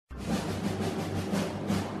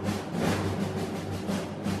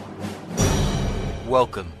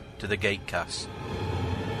Welcome to the Gatecast,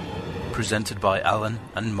 presented by Alan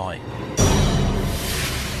and Mike.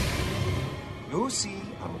 Lucy,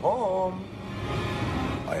 I'm home.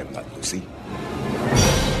 I am not Lucy.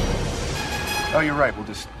 Oh, you're right. We'll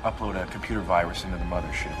just upload a computer virus into the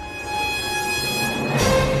mothership.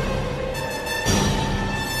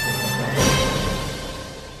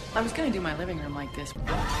 I was gonna do my living room like this.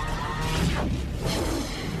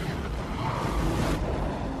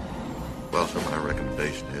 Well, so my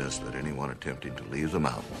recommendation is that anyone attempting to leave the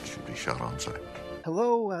mountain should be shot on sight.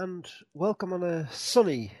 Hello and welcome on a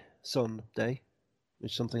sunny Sunday,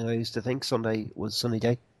 which is something I used to think Sunday was sunny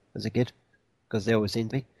day as a kid, because they always seem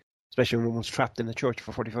to be, especially when one was trapped in the church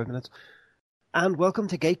for 45 minutes. And welcome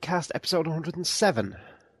to Gatecast episode 107.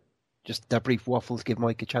 Just that brief waffle to give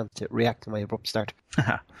Mike a chance to react to my abrupt start.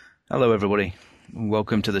 Hello everybody,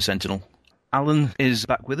 welcome to the Sentinel. Alan is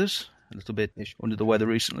back with us, a little bit under the weather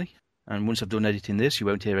recently. And once I've done editing this, you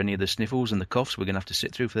won't hear any of the sniffles and the coughs we're going to have to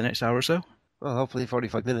sit through for the next hour or so. Well, hopefully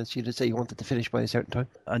 45 minutes. You did say you wanted to finish by a certain time.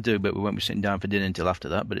 I do, but we won't be sitting down for dinner until after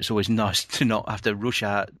that. But it's always nice to not have to rush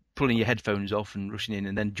out, pulling your headphones off and rushing in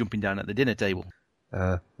and then jumping down at the dinner table.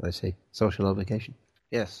 I see. Social obligation.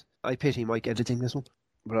 Yes, I pity Mike editing this one.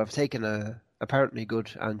 But I've taken a apparently good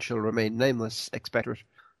and shall remain nameless expectorate,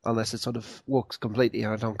 unless it sort of works completely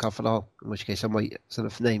and I don't cough at all, in which case I might sort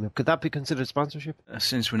of name it. Could that be considered sponsorship?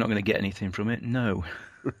 Since we're not going to get anything from it, no.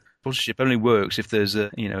 Sponsorship only works if there's a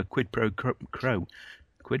quid pro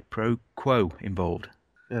quo involved.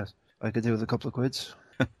 Yes, I could do with a couple of quids.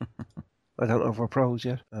 I don't know if we're pros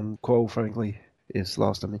yet, and quo, frankly, is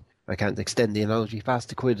lost on me. I can't extend the analogy past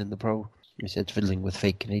the quid and the pro. You said fiddling with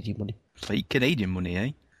fake Canadian money. Fake Canadian money,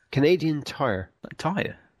 eh? Canadian Tire.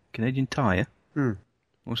 Tire? Canadian Tire?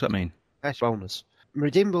 What's that mean? Cash bonus.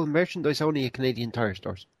 Redeemable merchandise only at Canadian Tire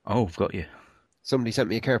stores. Oh, I've got you. Somebody sent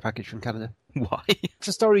me a care package from Canada. Why? It's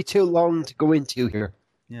a story too long to go into here.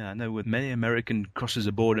 Yeah, I know with many American crosses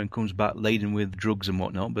the border and comes back laden with drugs and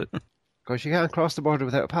whatnot, but... Because you can't cross the border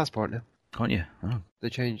without a passport now. Can't you? Oh. They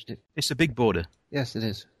changed it. It's a big border. Yes, it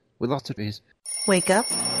is. With lots of fees. Wake up.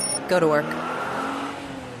 Go to work.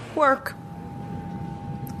 Work.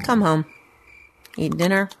 Come home. Eat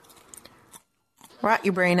dinner. Rot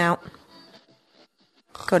your brain out.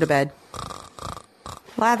 Go to bed.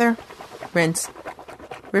 Lather. Rinse.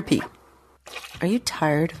 Repeat. Are you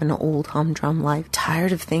tired of an old humdrum life?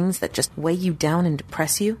 Tired of things that just weigh you down and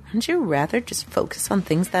depress you? Wouldn't you rather just focus on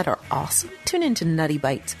things that are awesome? Tune into Nutty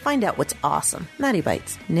Bites. Find out what's awesome. Nutty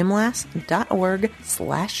Bites.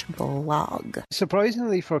 nimlas.org/blog.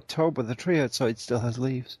 Surprisingly for October, the tree outside still has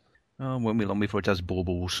leaves. Oh, won't be long before it has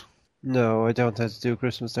baubles. No, I don't have to do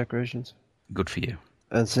Christmas decorations. Good for you.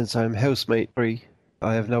 And since I'm housemate free,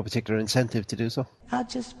 I have no particular incentive to do so. I'll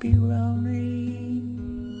just be lonely.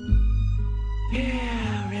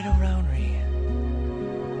 Yeah, riddle lonely.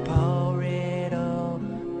 Paul riddle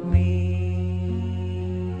me.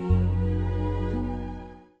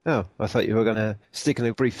 Oh, I thought you were going to stick in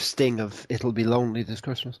a brief sting of "It'll be lonely this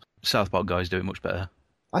Christmas." South Park guys do it much better.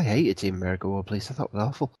 I hated Team America World Police. I thought it was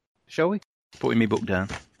awful. Shall we? Putting me book down.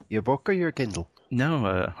 Your book or your Kindle?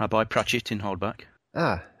 No, I buy Pratchett in hardback.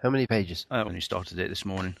 Ah, how many pages? I only started it this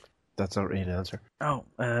morning. That's not really an answer. Oh,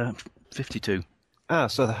 52. Ah,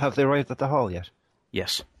 so have they arrived at the hall yet?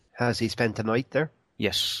 Yes. Has he spent the night there?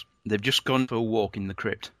 Yes. They've just gone for a walk in the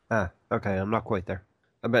crypt. Ah, okay, I'm not quite there.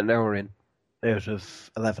 I'm about an hour in, out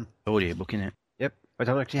of 11. Audiobook, innit? Yep, I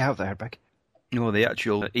don't actually have the hardback. No, the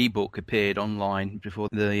actual e-book appeared online before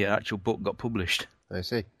the actual book got published. I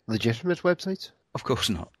see. Legitimate websites? Of course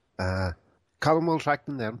not. Colin will track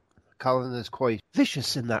them down. Colin is quite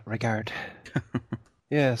vicious in that regard.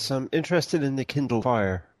 Yes, I'm interested in the Kindle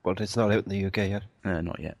Fire, but it's not out in the UK yet.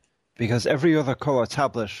 Not yet. Because every other colour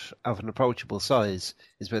tablet of an approachable size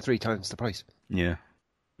is about 3 times the price. Yeah.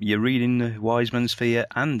 You're reading the Wise Man's Fear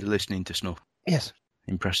and listening to Snuff. Yes.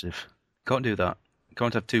 Impressive. Can't do that.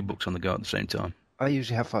 Can't have 2 books on the go at the same time. I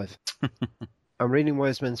usually have 5. I'm reading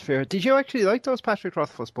Wise Man's Fear. Did you actually like those Patrick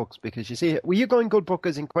Rothfuss books? Because you see, were you going good book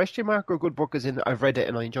as in question mark or good book as in I've read it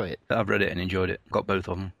and I enjoy it? I've read it and enjoyed it. Got both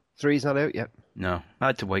of them. 3's not out yet? No. I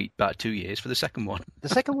had to wait about 2 years for the second one. The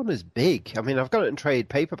second one is big. I mean, I've got it in trade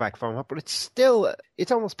paperback format, but it's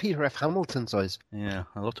almost Peter F. Hamilton size. Yeah,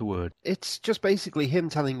 a lot of word. It's just basically him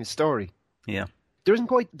telling his story. Yeah. There isn't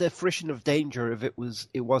quite the friction of danger if it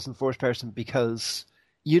wasn't first person because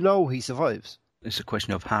you know he survives. It's a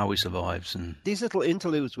question of how he survives. And these little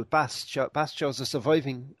interludes with Bast shows a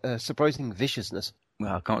surprising viciousness.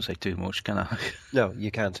 Well, I can't say too much, can I? No, you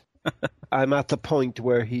can't. I'm at the point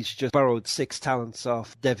where he's just borrowed 6 talents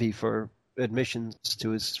off Devi for admissions to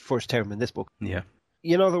his first term in this book. Yeah.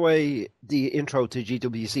 You know the way the intro to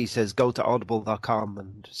GWC says go to audible.com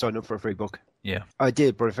and sign up for a free book? Yeah. I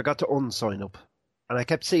did, but I forgot to unsign up. And I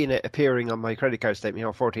kept seeing it appearing on my credit card statement,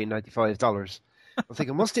 $14.95. I'm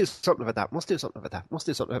thinking, must do something about that, must do something about that, must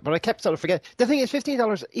do something about that. But I kept sort of forgetting. The thing is,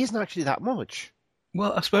 $15 isn't actually that much.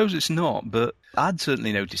 Well, I suppose it's not, but I'd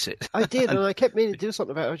certainly notice it. I did, and I kept meaning to do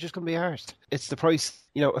something about it. I was just going to be arsed. It's the price,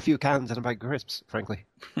 a few cans and a bag of crisps, frankly.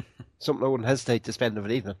 Something I wouldn't hesitate to spend of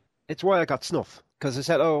an evening. It's why I got Snuff. Because I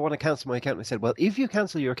said, I want to cancel my account. And I said, well, if you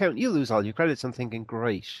cancel your account, you lose all your credits. I'm thinking,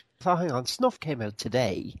 great. Oh, hang on, Snuff came out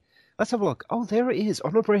today. Let's have a look. Oh, there it is,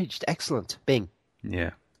 unabridged. Excellent. Bing.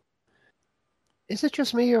 Yeah. Is it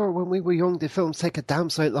just me, or when we were young, did films take a damn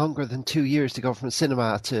sight longer than 2 years to go from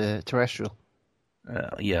cinema to terrestrial?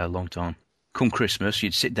 Yeah, a long time. Come Christmas,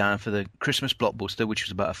 you'd sit down for the Christmas blockbuster, which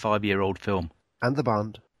was about a 5-year-old film. And the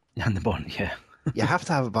Bond. And the Bond, yeah. You have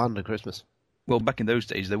to have a Bond at Christmas. Well, back in those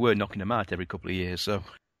days, they were knocking them out every couple of years, so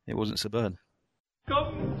it wasn't so bad.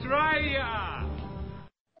 Come try ya!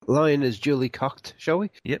 Lion is duly cocked, shall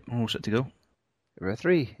we? Yep, all set to go. Ever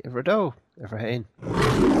three, ever do, ever hain.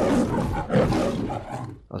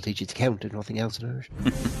 I'll teach you to count and nothing else in Irish.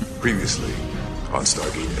 Previously on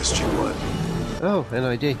Stargate SG-1. Oh,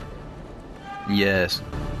 NID. Yes.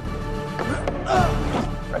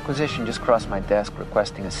 Requisition just crossed my desk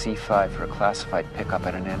requesting a C5 for a classified pickup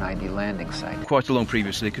at an NID landing site. Quite a long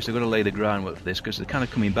previously, because they've got to lay the groundwork for this, because they're kind of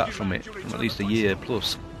coming back from it from at least a year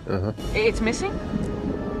plus. Uh-huh. It's missing?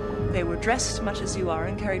 They were dressed much as you are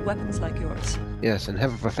and carried weapons like yours. Yes, and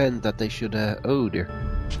heaven forfend that they should, oh dear.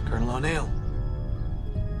 Colonel O'Neill.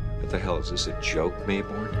 What the hell, is this a joke,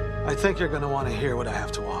 Mayborn? I think you're going to want to hear what I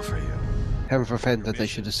have to offer you. Heaven forfend that they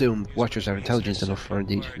should assume Watchers are intelligent enough, or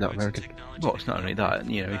indeed not American. Well, it's not only that,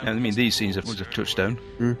 I mean, these scenes was a touchstone.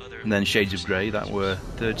 Mm. And then Shades of Grey, that were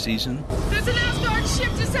third season. There's an Asgard ship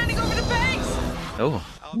descending over the base! Oh.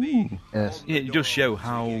 Ooh. Yes. Yeah, it does show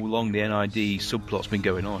how long the NID subplot's been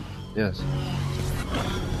going on. Yes.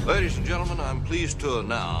 Ladies and gentlemen, I'm pleased to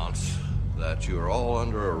announce that you are all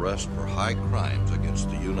under arrest for high crimes against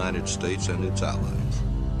the United States and its allies.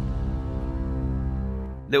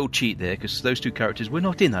 Little cheat there, because those two characters were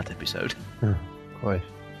not in that episode. Quite.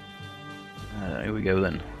 Here we go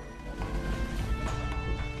then.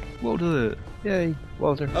 Walter. Yay,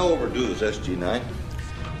 Walter. How overdue is SG-9?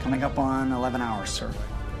 Coming up on 11 hours, sir.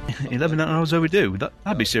 11 hours overdue?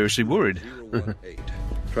 I'd be seriously worried. 018.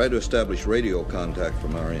 Try to establish radio contact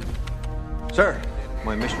from our end. Sir,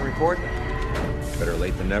 my mission report? Better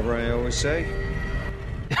late than never, I always say.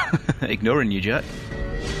 Ignoring you, Jack.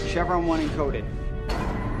 Chevron 1 encoded.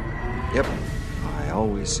 Yep, I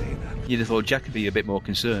always say that. You'd have thought Jack would be a bit more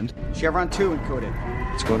concerned. Chevron 2 encoded.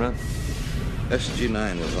 What's going on?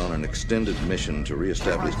 SG-9 was on an extended mission to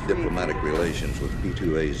reestablish diplomatic relations with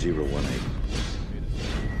P2A-018.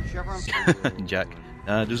 Chevron Jack.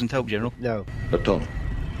 Doesn't help, General. No. Latona.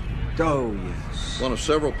 Oh, yes. One of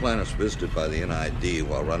several planets visited by the NID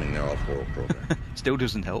while running their off-world program. Still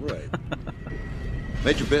doesn't help. Right.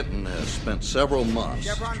 Major Benton has spent several months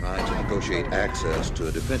trying to negotiate access to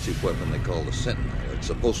a defensive weapon they call the Sentinel. It's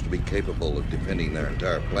supposed to be capable of defending their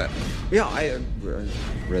entire planet. Yeah, I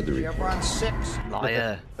read the report. Chevron 6.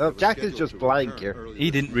 Liar. Oh, Jack is just blank here. He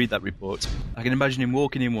didn't read that report. I can imagine him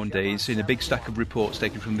walking in one day, seeing a big stack of reports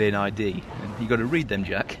taken from the NID, and you got to read them,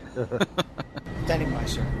 Jack. Standing by,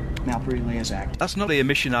 sir. Mallory Leah's act. That's not a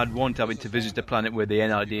mission I'd want, having to visit a planet where the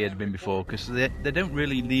NID had been before, because they don't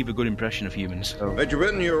really leave a good impression of humans. Oh. Major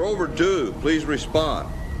Benton, you're overdue. Please respond.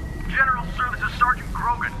 General, sir, this is Sergeant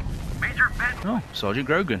Grogan. Major Benton. Oh, Sergeant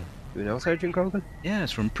Grogan. Do you know Sergeant Grogan?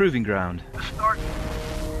 Yes, from Proving Ground. The start.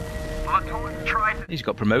 Latona tried to... He's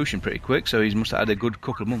got promotion pretty quick, so he must have had a good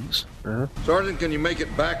couple of months. Uh-huh. Sergeant, can you make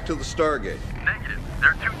it back to the Stargate? Negative.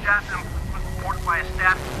 There are two jets and was reported by a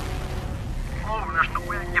staff. Over, there's no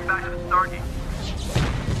way I can get back to the Stargate.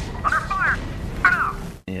 Under fire! Turn out!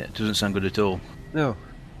 Yeah, it doesn't sound good at all. No.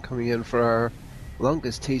 Coming in for our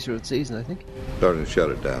longest teaser of the season, I think. Sergeant, shut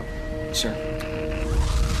it down. Sir.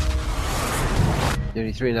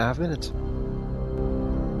 Nearly 3.5 minutes.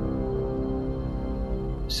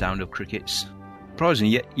 Sound of crickets.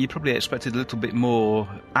 Surprisingly, yet you probably expected a little bit more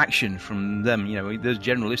action from them. There's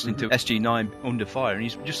General listening to SG-9 under fire, and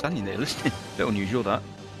he's just standing there listening. Bit unusual, that.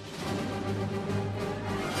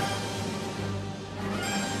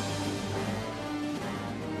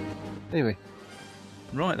 Anyway.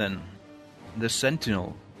 Right then. The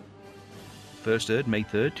Sentinel. First aired May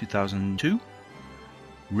 3rd, 2002.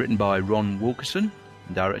 Written by Ron Wilkerson.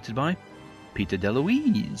 And directed by Peter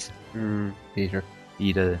DeLuise. Peter.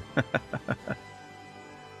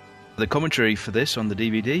 The commentary for this on the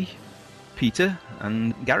DVD, Peter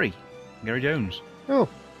and Gary Jones. Oh.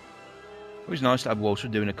 It was nice to have Walter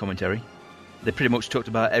doing a commentary. They pretty much talked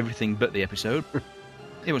about everything but the episode.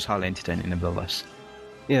 It was highly entertaining, nevertheless.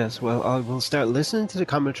 Yes, well, I will start listening to the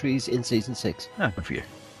commentaries in Season 6. Ah, good for you.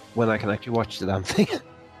 When I can actually watch the damn thing. I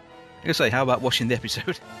gotta say, how about watching the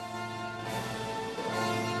episode?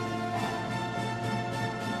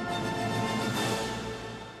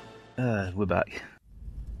 We're back.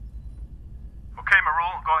 Okay,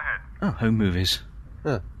 Marul, go ahead. Oh, home movies.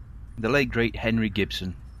 Huh. The late, great Henry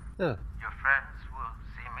Gibson. Oh. Your friends will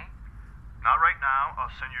see me? Not right now. I'll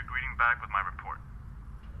send you a greeting back with my report.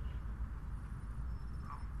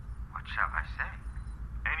 What shall I say?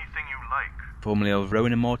 Anything you like. Formerly of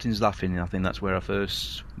Rowan and Martin's Laughing, I think that's where I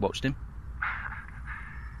first watched him.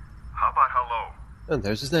 How about hello? And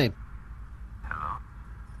there's his name. Hello.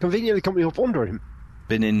 Conveniently coming up under him.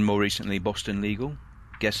 Been in more recently Boston Legal,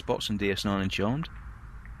 guest spots on DS9 and Charmed.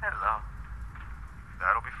 Hello.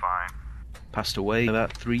 That'll be fine. Passed away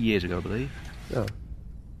about 3 years ago, I believe. Oh.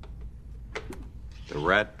 The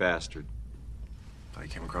rat bastard. Thought he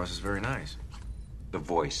came across as very nice. The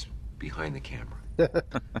voice behind the camera.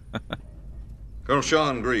 Colonel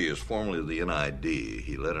Sean Greaves, formerly of the NID,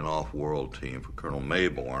 he led an off-world team for Colonel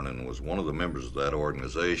Mayborn and was one of the members of that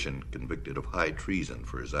organization convicted of high treason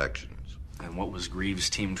for his actions. And what was Greaves'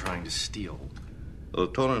 team trying to steal? The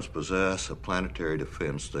Lieutenants possess a planetary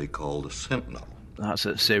defense they call the Sentinel. That's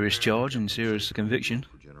a serious charge and serious conviction.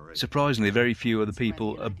 Surprisingly, very few of the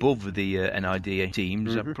people above the NID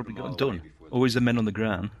teams have probably got it done. Always the men on the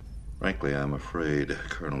ground. Frankly, I'm afraid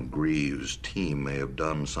Colonel Greaves' team may have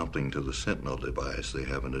done something to the Sentinel device they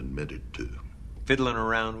haven't admitted to. Fiddling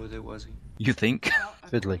around with it, was he? You think?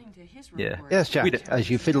 Fiddling. Yeah. Yes, Jack, as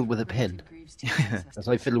you fiddle with a pen. As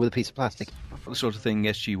I fiddle with a piece of plastic. The sort of thing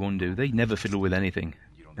SG-1 do. They never fiddle with anything.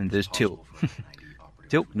 And there's Tilk.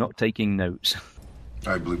 Tilk not taking notes.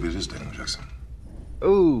 I believe it is Daniel Jackson.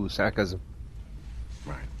 Oh, sarcasm.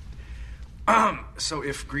 Right. So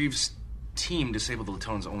if Greaves' team disabled the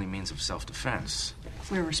Laton's only means of self-defense,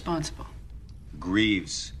 We're responsible.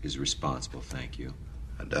 Greaves is responsible, thank you.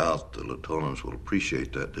 I doubt the Lieutenants will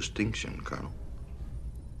appreciate that distinction, Colonel.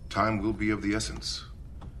 Time will be of the essence.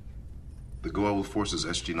 The Goa'uld forces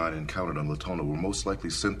SG-9 encountered on Latona were most likely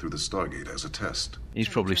sent through the Stargate as a test. He's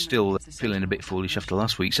probably still feeling a bit foolish after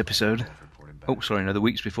last week's episode. Oh, sorry, no, the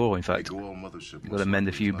weeks before, in fact. You've got to mend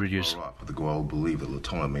a few bridges. But the Goa'uld believe that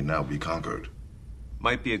Latona may now be conquered.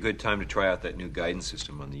 Might be a good time to try out that new guidance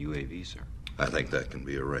system on the UAV, sir. I think that can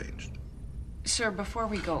be arranged. Sir, before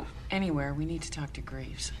we go anywhere, we need to talk to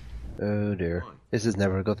Greaves. Oh dear. This is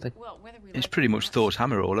never a good thing. It's pretty much Thor's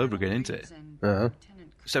hammer all over again, isn't it? Uh-huh.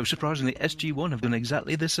 So surprisingly, SG-1 have done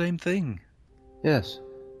exactly the same thing. Yes.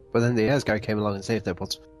 But then the Asgard came along and saved their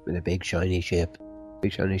butts with a big shiny ship.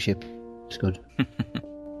 Big shiny ship. It's good.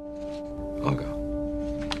 I'll go.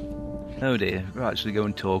 Oh dear. Right, so we go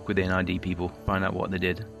and talk with the NID people, find out what they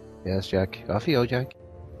did. Yes, Jack. Off you go, Jack.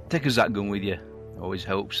 Take a Zat gun with you. Always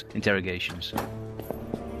helps. Interrogations.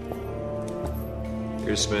 You're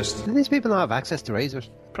dismissed. Do these people not have access to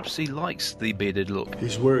razors? Perhaps he likes the bearded look.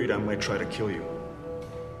 He's worried I might try to kill you.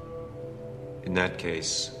 In that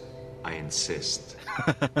case, I insist.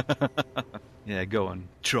 Yeah, go on.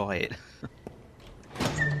 Try it.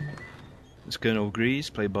 It's Colonel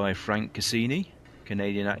Greaves, played by Frank Cassini,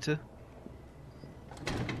 Canadian actor.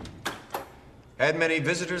 Had many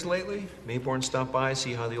visitors lately? Mayborn stop by,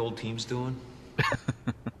 see how the old team's doing?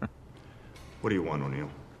 What do you want, O'Neill?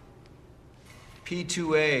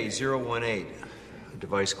 P2A-018, a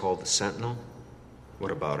device called the Sentinel.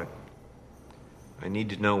 What about it? I need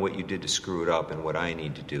to know what you did to screw it up and what I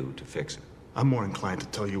need to do to fix it. I'm more inclined to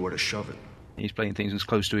tell you where to shove it. He's playing things as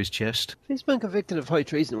close to his chest. If he's been convicted of high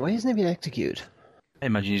treason, why hasn't he been executed? I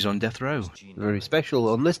imagine he's on death row. A very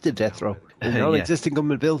special, unlisted death row. In a non-existing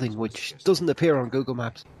government building, which doesn't appear on Google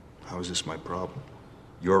Maps. How is this my problem?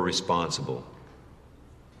 You're responsible.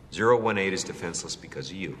 018 is defenseless because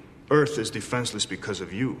of you. Earth is defenseless because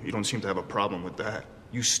of you. You don't seem to have a problem with that.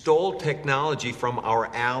 You stole technology from our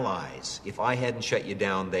allies. If I hadn't shut you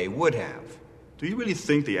down, they would have. Do you really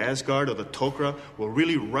think the Asgard or the Tok'ra will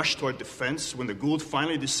really rush toward defense when the Goa'uld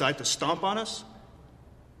finally decide to stomp on us?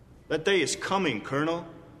 That day is coming, Colonel.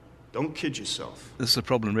 Don't kid yourself. That's the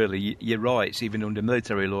problem, really. Your rights, even under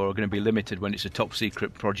military law, are going to be limited when it's a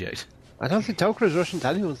top-secret project. I don't think Tok'ra is rushing to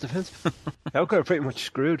anyone's defense. Tok'ra are pretty much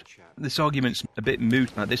screwed. This argument's a bit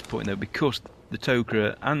moot at this point, though, because the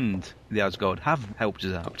Tok'ra and the Asgard have helped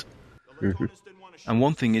us out. And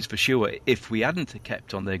one thing is for sure, if we hadn't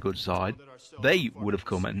kept on their good side, they would have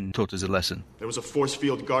come and taught us a lesson. There was a force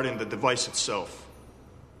field guarding the device itself.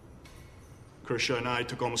 Kershaw and I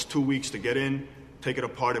took almost 2 weeks to get in Take it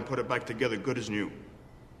apart and put it back together good as new.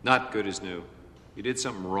 Not good as new. You did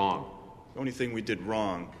something wrong. The only thing we did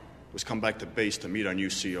wrong was come back to base to meet our new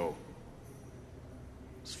CO.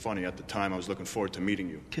 It's funny, at the time I was looking forward to meeting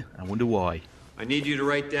you. I wonder why. I need you to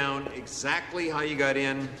write down exactly how you got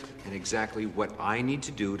in and exactly what I need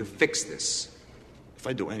to do to fix this. If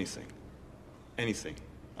I do anything,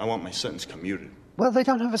 I want my sentence commuted. Well, they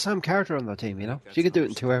don't have a Sam Carter on their team, you know. She could do it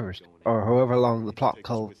in 2 hours, or however long the plot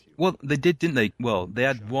called. Well, they did, didn't they? Well, they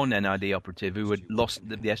had one NID operative who had lost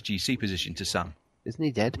the SGC position to Sam. Isn't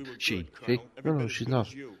he dead? She? No, she's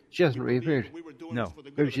not. She hasn't reappeared. No.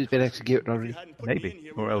 Maybe she's been executed already.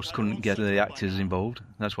 Maybe. Or else couldn't get the actors involved.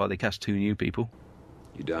 That's why they cast 2 new people.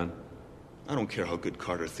 You done? I don't care how good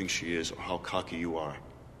Carter thinks she is or how cocky you are.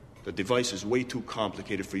 The device is way too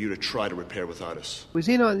complicated for you to try to repair without us. Was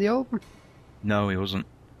he not in the open? No, he wasn't.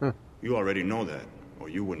 Huh. You already know that, or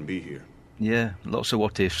you wouldn't be here. Yeah, lots of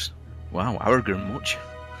what-ifs. Wow, arrogant much.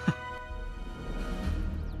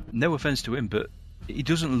 No offence to him, but he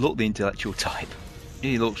doesn't look the intellectual type.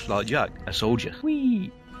 He looks like Jack, a soldier.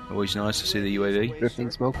 Whee! Always nice to see the UAV.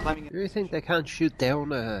 Drifting smoke. Do you think they can't shoot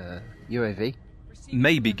down a UAV?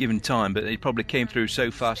 Maybe, given time, but they probably came through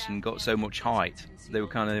so fast and got so much height. They were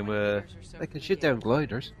kind of... They can shoot down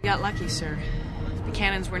gliders. You got lucky, sir. The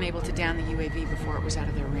cannons weren't able to down the UAV before it was out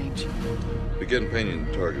of their range. Begin painting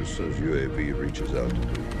the target as soon as UAV reaches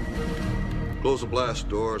altitude. Close the blast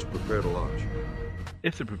doors, prepare to launch.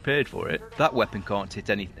 If they're prepared for it, that weapon can't hit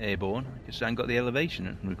any airborne, because they haven't got the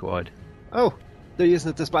elevation required. Oh, they're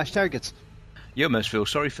using it to splash targets. You almost feel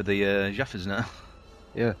sorry for the Jaffers now.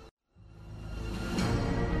 Yeah.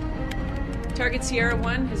 Target Sierra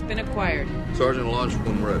 1 has been acquired. Sergeant, launch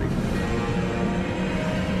when ready.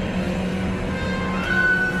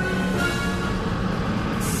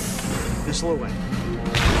 Missile away.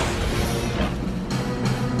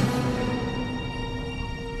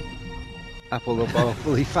 Apple up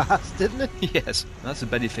awfully fast, didn't it? Yes, that's the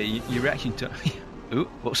benefit. Your reaction to... Ooh,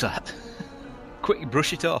 what's that? Quick,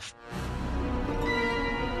 brush it off.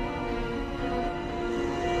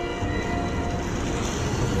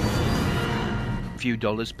 Few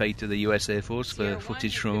dollars paid to the US Air Force for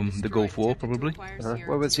footage from the Gulf War, probably.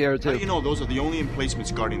 What was Sierra 2? How do you know those are the only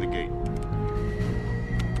emplacements guarding the gate?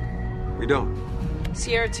 We don't.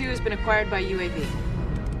 Sierra 2 has been acquired by UAV.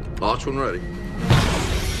 Launch when ready.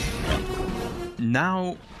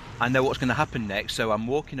 Now I know what's going to happen next, so I'm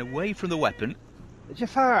walking away from the weapon. The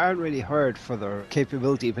Jafar aren't really heard for their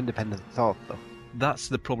capability of independent thought, though. That's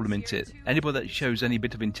the problem, isn't it? Anybody that shows any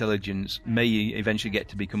bit of intelligence may eventually get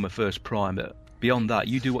to become a first prime, but beyond that,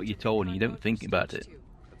 you do what you're told and you don't think about it.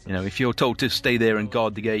 You know, if you're told to stay there and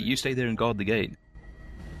guard the gate, you stay there and guard the gate.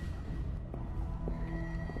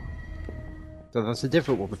 So that's a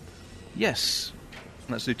different woman. Yes,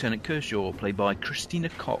 that's Lieutenant Kershaw, played by Christina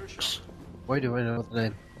Cox. Why do I know the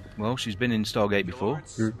name? Well, she's been in Stargate before.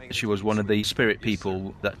 She was one of the spirit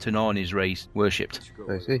people that Tanani's race worshipped.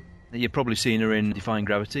 I see. You've probably seen her in Defying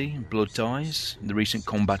Gravity, Blood Ties, the recent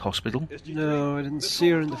Combat Hospital. No, I didn't see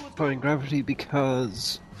her in Defying Gravity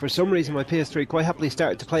because, for some reason, my PS3 quite happily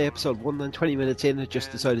started to play episode 1, and 20 minutes in, it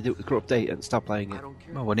just decided it was corrupt data and stopped playing it.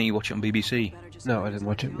 Well, why didn't you watch it on BBC? No, I didn't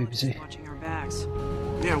watch it on BBC.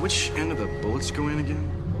 Yeah, which end of the bullets go in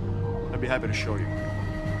again? I'd be happy to show you.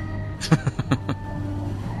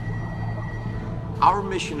 Our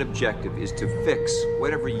mission objective is to fix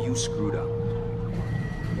whatever you screwed up.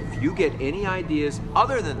 If you get any ideas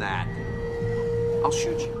other than that, I'll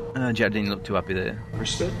shoot you. Jack didn't look too happy there.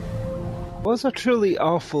 Understood? Was a truly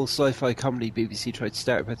awful sci-fi comedy BBC tried to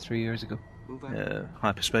start about 3 years ago?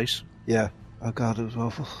 Hyperspace. Yeah. Oh god, it was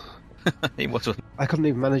awful. It wasn't. I couldn't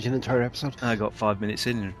even manage an entire episode. I got 5 minutes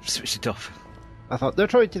in and switched it off. I thought, they're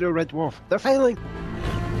trying to do a Red Dwarf. They're failing!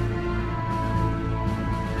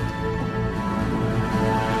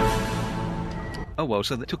 Oh well,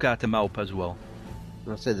 so they took out the Malp as well.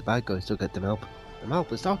 I'll say the bad guys took out the Malp. The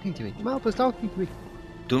Malp was talking to me. The Malp was talking to me.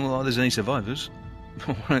 Don't look like there's any survivors.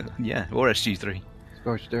 Yeah, or SG3.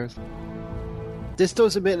 Scorched Earth. This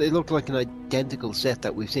does admittedly look like an identical set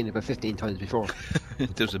that we've seen about 15 times before.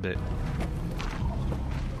 It does a bit.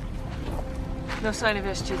 No sign of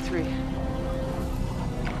SG3.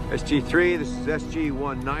 SG3, this is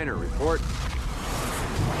SG-19er. Report.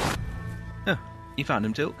 Oh, you found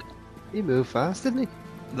him, Tilk. He moved fast, didn't he?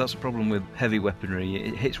 That's the problem with heavy weaponry.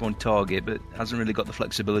 It hits one target, but hasn't really got the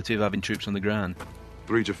flexibility of having troops on the ground.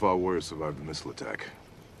 3 Jafar warriors survived the missile attack.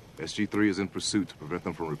 SG-3 is in pursuit to prevent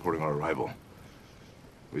them from reporting our arrival.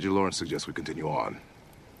 Major Lawrence suggests we continue on.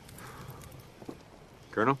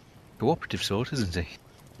 Colonel? Cooperative sort, isn't he?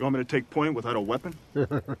 You want me to take point without a weapon?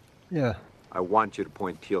 Yeah. I want you to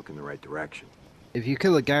point Teal'c in the right direction. If you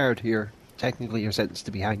kill a guard here, technically you're sentenced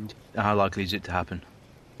to be hanged. How likely is it to happen?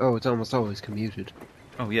 Oh, it's almost always commuted.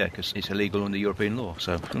 Oh, yeah, because it's illegal under European law,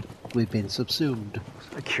 so... We've been subsumed.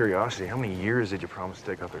 Out of curiosity, how many years did you promise to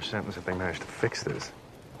take out their sentence if they managed to fix this?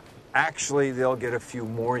 Actually, they'll get a few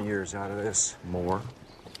more years out of this. More?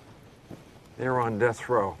 They're on death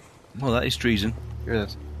row. Well, that is treason.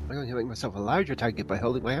 Yes. I'm going to make myself a larger target by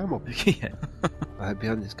holding my arm up. Yeah. I hide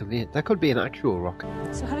behind this convenient. That could be an actual rock.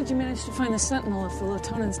 So how did you manage to find the Sentinel if the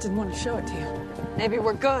Latonans didn't want to show it to you? Maybe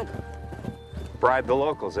we're good. Bribe the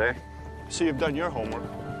locals, eh? So you've done your homework.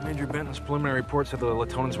 Major Benton's preliminary report said the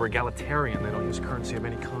Latonans were egalitarian. They don't use currency of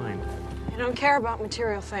any kind. They don't care about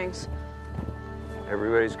material things.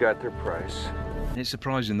 Everybody's got their price. It's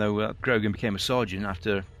surprising, though, Grogan became a sergeant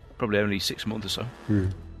after probably only 6 months or so.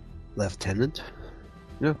 Lieutenant?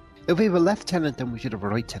 No. If we have a lieutenant, then we should have a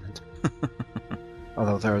right tenant.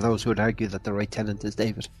 Although there are those who would argue that the right tenant is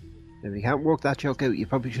David. If you can't work that joke out, you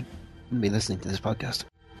probably shouldn't be listening to this podcast.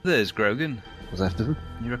 There's Grogan. What's after him?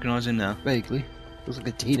 You recognise him now? Vaguely. Looks like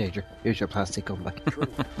a teenager. Here's your plastic comeback.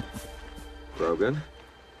 Grogan?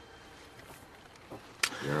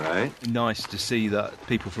 You alright? Nice to see that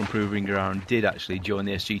people from Proving Ground did actually join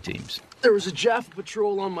the SG teams. There was a Jaffa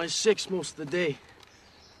patrol on my 6 most of the day.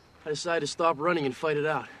 I decided to stop running and fight it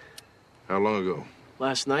out. How long ago?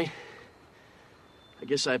 Last night. I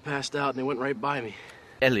guess I passed out and they went right by me.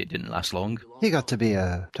 Elliot didn't last long. He got to be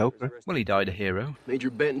a toker. Well, he died a hero.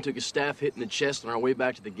 Major Benton took a staff hit in the chest on our way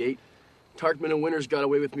back to the gate. Tarkman and Winters got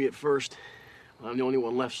away with me at first. I'm the only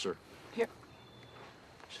one left, sir. Here.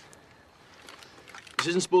 This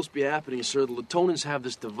isn't supposed to be happening, sir. The Latonans have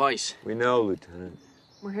this device. We know, Lieutenant.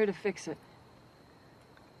 We're here to fix it.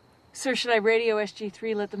 Sir, should I radio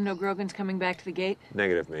SG-3, let them know Grogan's coming back to the gate?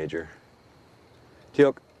 Negative, Major.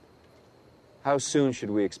 Teal'c, how soon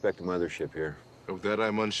should we expect a mothership here? Of that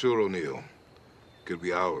I'm unsure, O'Neill. Could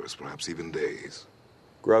be hours, perhaps even days.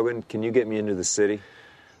 Grogan, can you get me into the city?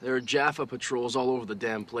 There are Jaffa patrols all over the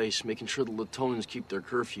damn place, making sure the Latonans keep their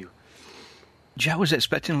curfew. Joe was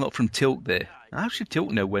expecting a lot from Teal'c there. How should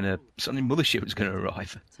Teal'c know when a sudden mothership was going to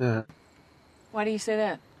arrive? Why do you say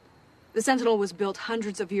that? The Sentinel was built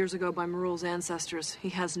hundreds of years ago by Marul's ancestors. He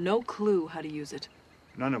has no clue how to use it.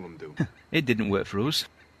 None of them do. It didn't work for us.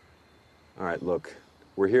 All right, look.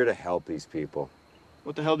 We're here to help these people.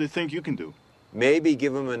 What the hell do you think you can do? Maybe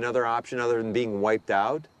give them another option other than being wiped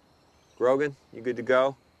out? Grogan, you good to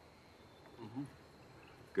go? Mm-hmm.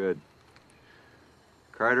 Good.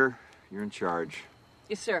 Carter, you're in charge.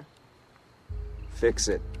 Yes, sir. Fix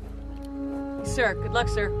it. Yes, sir. Good luck,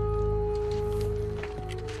 sir.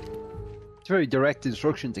 It's very direct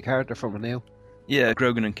instruction to Carter from O'Neill. Yeah,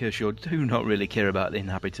 Grogan and Kershaw do not really care about the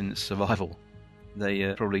inhabitants' survival.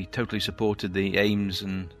 They probably totally supported the aims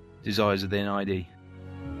and desires of the NID.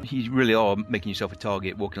 You really are making yourself a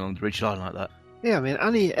target walking along the ridgeline like that. Yeah, I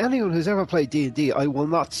mean, anyone who's ever played D&D, I will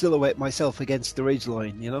not silhouette myself against the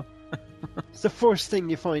ridgeline, you know? It's the first thing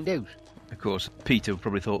you find out. Of course, Peter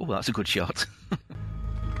probably thought, oh, that's a good shot.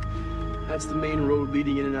 That's the main road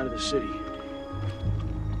leading in and out of the city.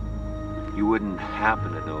 You wouldn't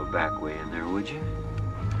happen to know a back way in there, would you?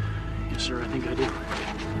 Yes, sir, I think I do.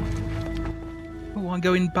 Oh, I'm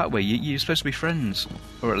going back way. You're supposed to be friends.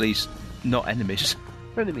 Or at least, not enemies.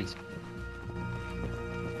 Frenemies.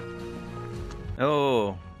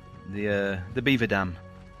 Oh, the Beaver Dam,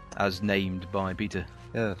 as named by Peter.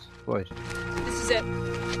 Yes, right. This is it.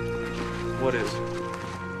 What is?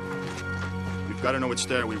 We've got to know it's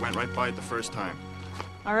there. We went right by it the first time.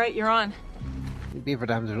 All right, you're on. The Beaver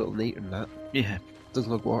Dam's a little neater than that. Yeah.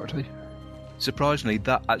 Doesn't look watertight. Surprisingly,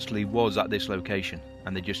 that actually was at this location,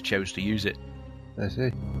 and they just chose to use it. I see.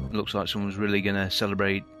 It looks like someone's really going to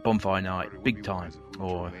celebrate Bonfire Night, big time,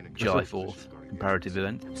 or July 4th, comparative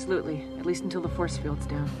event. Absolutely, at least until the force field's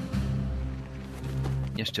down.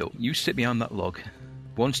 Yes, Till, you sit behind that log.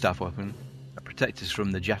 One staff weapon that protects us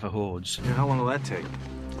from the Jaffa hordes. Yeah, how long will that take?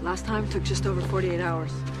 Last time took just over 48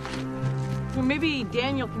 hours. Well, maybe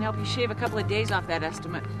Daniel can help you shave a couple of days off that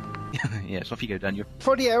estimate. Yes, off you go, Daniel.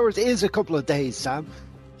 40 hours is a couple of days, Sam.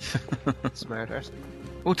 Smart ass.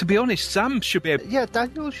 Well, to be honest, Sam should be able... Yeah,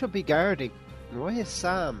 Daniel should be guarding. Why is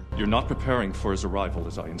Sam? You're not preparing for his arrival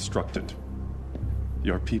as I instructed.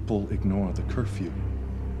 Your people ignore the curfew.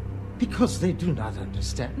 Because they do not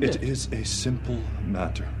understand It is a simple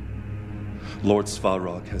matter. Lord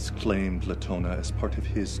Svarog has claimed Latona as part of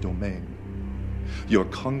his domain. Your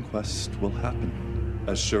conquest will happen,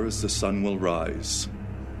 as sure as the sun will rise.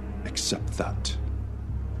 Accept that.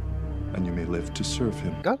 and you may live to serve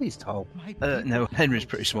him. God, he's tall. No, Henry's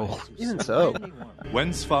pretty small. Even so.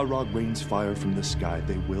 When Svarog rains fire from the sky,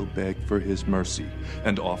 they will beg for his mercy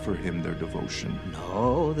and offer him their devotion.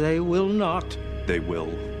 No, they will not. They will,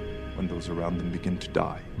 when those around them begin to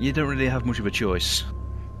die. You don't really have much of a choice.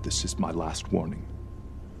 This is my last warning.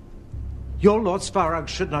 Your Lord Svarog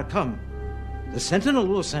should not come. The Sentinel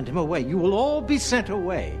will send him away. You will all be sent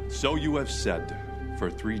away. So you have said, for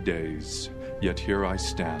 3 days, yet here I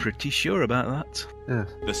stand. Pretty sure about that. Yeah.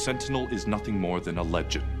 The Sentinel is nothing more than a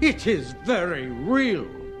legend. It is very real.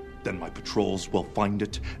 Then my patrols will find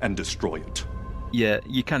it and destroy it. Yeah,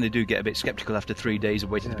 you kind of do get a bit sceptical after 3 days of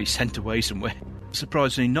waiting to be sent away somewhere.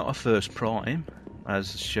 Surprisingly, not a first prime,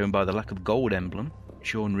 as shown by the lack of gold emblem.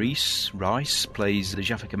 Sean Rice plays the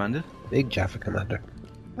Jaffa Commander. Big Jaffa Commander.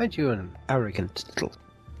 Aren't you an arrogant little...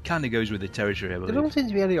 Kind of goes with the territory, I There believe. don't seem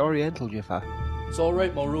to be any Oriental Jaffa. It's all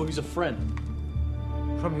right, Moru. He's a friend.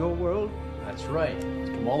 From your world? That's right. He's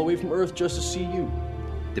come all the way from Earth just to see you.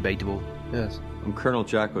 Debatable. Yes. I'm Colonel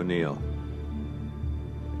Jack O'Neill.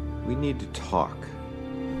 We need to talk.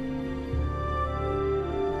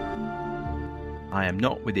 I am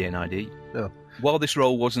not with the NID. No. While this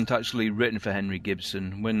role wasn't actually written for Henry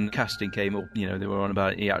Gibson, when casting came up, they were on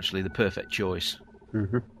about he actually the perfect choice.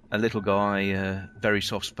 Mm-hmm. A little guy, very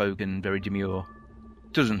soft-spoken, very demure.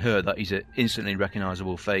 Doesn't hurt that he's an instantly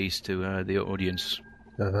recognisable face to the audience.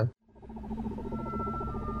 Uh-huh.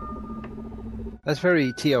 That's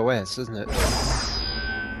very TOS, isn't it?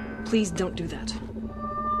 Please don't do that.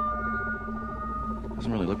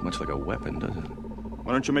 Doesn't really look much like a weapon, does it?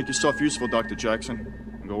 Why don't you make yourself useful, Dr. Jackson?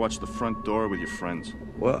 And go watch the front door with your friends.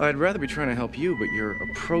 Well, I'd rather be trying to help you, but your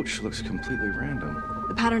approach looks completely random.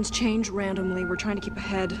 The patterns change randomly. We're trying to keep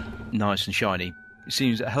ahead. Nice and shiny. It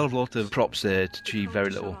seems a hell of a lot of props there to achieve very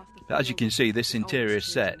little. But as you can see, this interior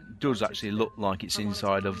set does actually look like it's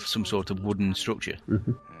inside of some sort of wooden structure.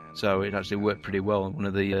 Mm-hmm. So it actually worked pretty well. One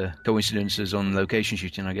of the coincidences on location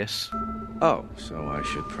shooting, I guess. Oh, so I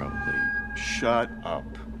should probably... Shut up.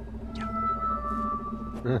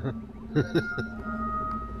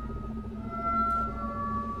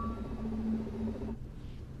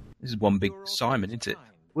 This is one big Simon, isn't it?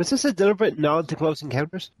 Was this a deliberate nod to Close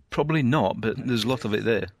Encounters? Probably not, but there's a lot of it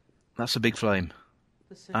there. That's a big flame.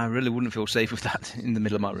 I really wouldn't feel safe with that in the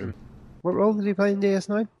middle of my room. What role did he play in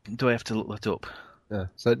DS9? Do I have to look that up?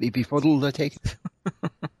 Slightly befuddled, I take it.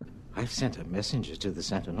 I've sent a messenger to the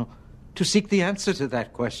Sentinel to seek the answer to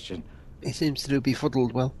that question. He seems to do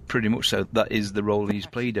befuddled well. Pretty much so. That is the role he's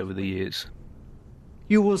played over the years.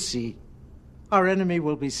 You will see. Our enemy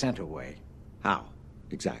will be sent away. How?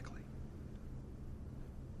 Exactly.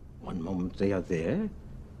 One moment they are there,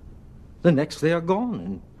 the next they are gone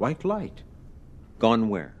in white light. Gone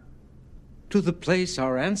where? To the place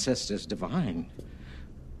our ancestors divined.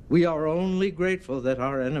 We are only grateful that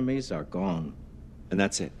our enemies are gone. And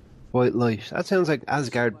that's it. White light. That sounds like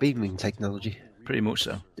Asgard beaming technology. Pretty much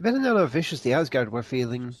so. Depending on how vicious the Asgard were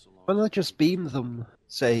feeling, why not just beam them,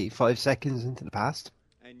 say, 5 seconds into the past,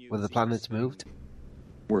 where the planets moved?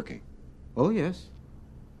 Working. Oh, yes.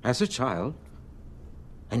 As a child,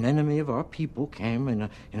 an enemy of our people came in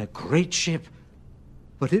a great ship,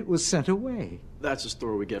 but it was sent away. That's the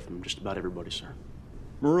story we get from just about everybody, sir.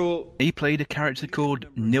 Marul. He played a character called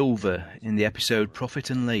Nilva in the episode Prophet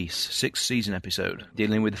and Lace, 6th season episode,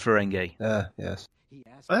 dealing with the Ferengi. Yes.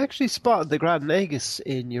 I actually spotted the Grand Nagus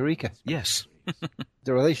in Eureka. Yes.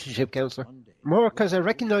 The relationship counselor. More because I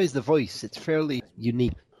recognise the voice. It's fairly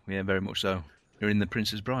unique. Yeah, very much so. You're in The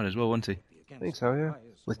Princess Bride as well, wasn't he? I think so, yeah.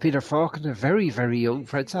 With Peter Falk and a very, very young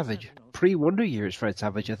Fred Savage. Pre-Wonder Years Fred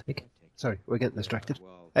Savage, I think. Sorry, we're getting distracted.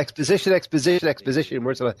 Exposition.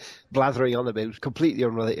 We're sort of blathering on about completely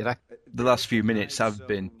unrelated. The last few minutes have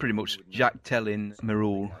been pretty much Jack telling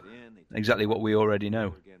Marul exactly what we already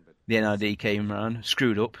know. The NID came around,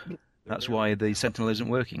 screwed up. That's why the Sentinel isn't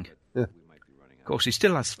working. Yeah. Of course, he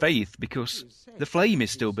still has faith because the flame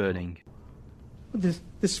is still burning.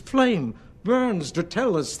 This flame burns to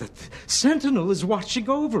tell us that the Sentinel is watching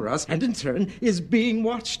over us, and in turn is being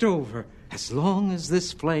watched over. As long as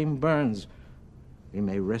this flame burns, we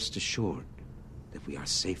may rest assured that we are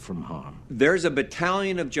safe from harm. There's a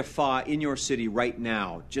battalion of Jaffa in your city right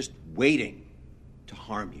now, just waiting to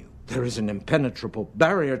harm you. There is an impenetrable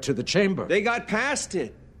barrier to the chamber. They got past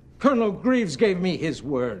it. Colonel Greaves gave me his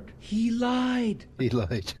word. He lied. He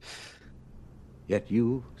lied. Yet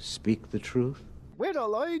you speak the truth? We're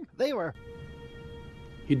not lying. They were.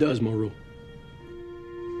 He does, Moru.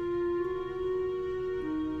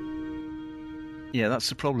 Yeah, that's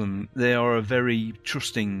the problem. They are a very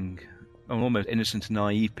trusting, almost innocent and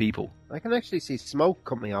naive people. I can actually see smoke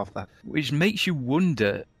coming off that. Which makes you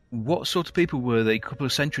wonder What sort of people were they a couple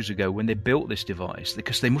of centuries ago when they built this device?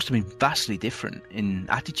 Because they must have been vastly different in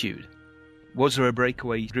attitude. Was there a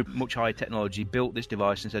breakaway group, much higher technology, built this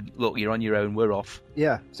device and said, look, you're on your own, we're off?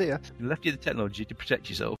 Yeah, see ya. And left you the technology to protect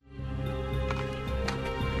yourself.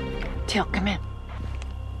 Teal, come in.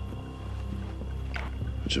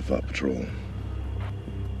 Jaffa Patrol.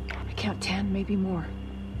 I count 10, maybe more.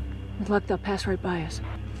 With luck, they'll pass right by us.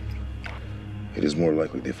 It is more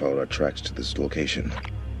likely they followed our tracks to this location.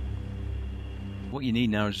 What you need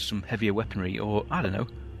now is some heavier weaponry, or, I don't know,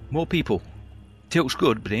 more people. Tilt's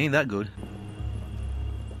good, but he ain't that good.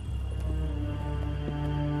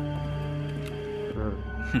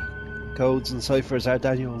 Codes and ciphers are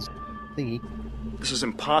Daniel's thingy. This is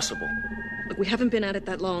impossible. Look, we haven't been at it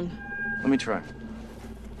that long. Let me try. Do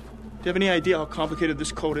you have any idea how complicated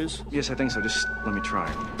this code is? Yes, I think so. Just let me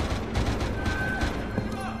try.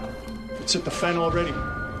 It's at the fan already.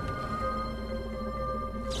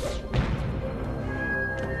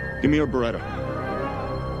 Give me your Beretta.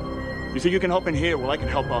 You think you can help in here? Well, I can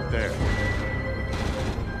help out there.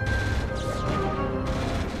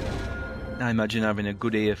 I imagine having a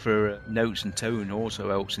good ear for notes and tone also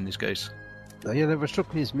helps in this case. No, you never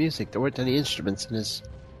struck me his music. There weren't any instruments in his,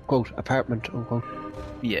 quote, apartment, unquote.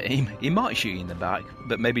 Yeah, he might shoot you in the back,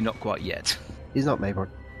 but maybe not quite yet. He's not Mayborn.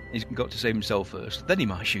 He's got to save himself first, then he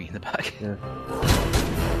might shoot you in the back. Yeah.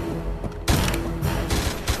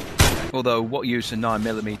 Although, what use a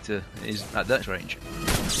 9mm is at that range?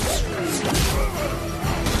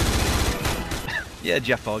 Yeah,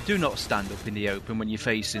 Jafar, do not stand up in the open when you're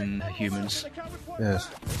facing humans. Yes.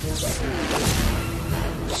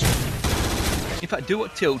 In fact, do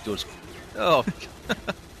what Tilt does. Oh.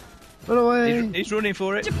 Run away! He's running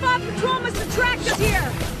for it. Jaffa Patrol must have tracked us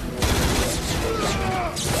here!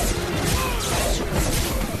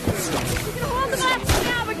 We can hold them off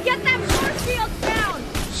now, but get that force field down!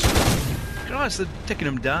 Christ, they're taking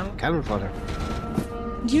them down. Cannon fodder.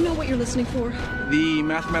 Do you know what you're listening for? The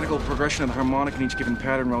mathematical progression of the harmonic in each given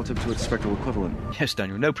pattern relative to its spectral equivalent. Yes,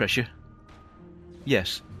 Daniel, no pressure.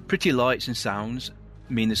 Yes, pretty lights and sounds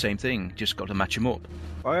mean the same thing, just got to match them up.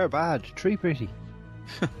 Fire bad, tree pretty.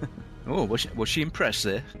 Oh, was she impressed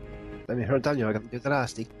there? Let me hear Daniel, I got to do the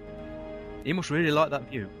nasty. He must really like that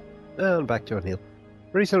view. And back to O'Neill.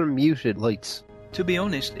 Very sort of muted lights. To be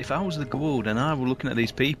honest, if I was the Goa'uld and I were looking at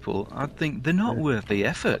these people, I'd think they're not worth the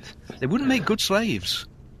effort. They wouldn't make good slaves.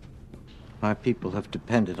 My people have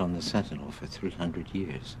depended on the Sentinel for 300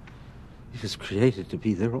 years. It was created to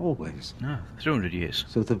be there always. No, 300 years.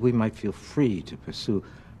 So that we might feel free to pursue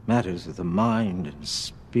matters of the mind and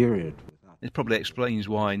spirit. It probably explains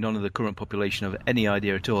why none of the current population have any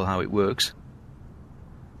idea at all how it works.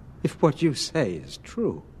 If what you say is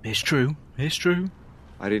true. It's true. It's true.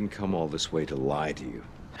 I didn't come all this way to lie to you.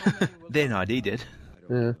 Then I did.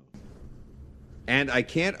 Yeah. And I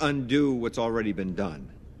can't undo what's already been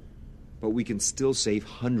done. But we can still save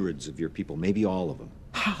hundreds of your people, maybe all of them.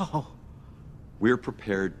 How? We're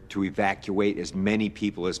prepared to evacuate as many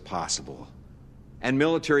people as possible. And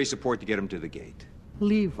military support to get them to the gate.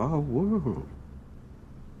 Leave our world.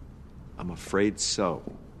 I'm afraid so.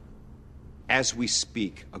 As we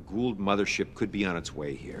speak, a Goa'uld mothership could be on its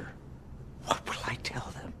way here. What will I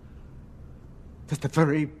tell them? That the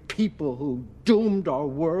very people who doomed our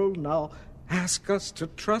world now ask us to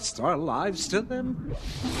trust our lives to them?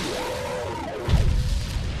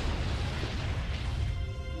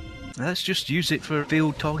 Let's just use it for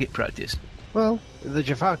field target practice. Well, the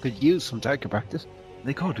Jaffa could use some target practice.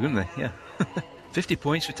 They could, couldn't they? Yeah. 50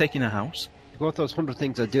 points for taking a house. What those 100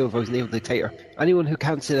 things I'd do if I was an evil dictator. Anyone who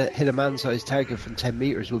can't hit a man-sized target from 10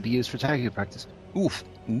 meters will be used for target practice. Oof.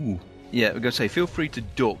 Ooh. Yeah, we're going to say, feel free to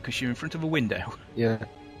duck because you're in front of a window. Yeah.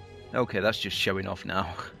 Okay, that's just showing off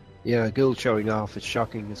now. Yeah, Goa'uld showing off. It's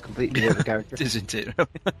shocking. It's completely different character. Isn't it?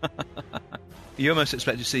 You almost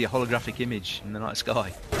expect to see a holographic image in the night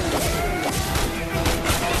sky.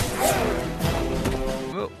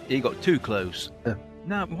 Well, he got too close. Yeah.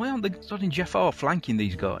 Now, why aren't they starting Jafar flanking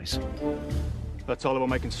these guys? That's all of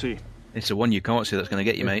them I can see. It's the one you can't see that's going to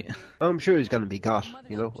get you, mate. I'm sure he's going to be got,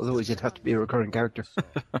 otherwise you'd have to be a recurring character.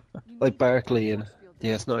 Like Barclay in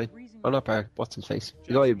DS9. Oh, not Barclay, what's his face?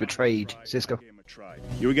 The guy who betrayed Cisco.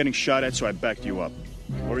 You were getting shot at, so I backed you up.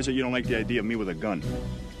 Or is it you don't like the idea of me with a gun?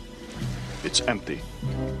 It's empty.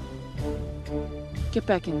 Get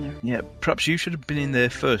back in there. Yeah, perhaps you should have been in there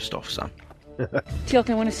first off, Sam. Teal'c,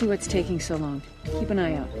 I want to see what's taking so long. Keep an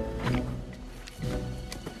eye out.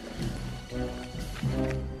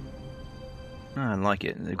 I like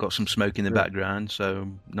it. They've got some smoke in the background, so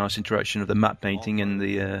nice interaction of the map painting and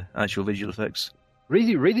the actual visual effects.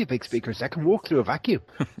 Really, really big speakers that can walk through a vacuum.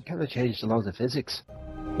 Kind of changed a lot of the physics.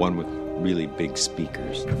 One with really big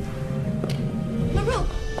speakers. Mavril!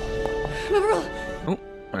 Mavril! Oh,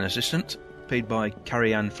 an assistant, paid by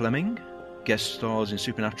Carrie Ann Fleming. Guest stars in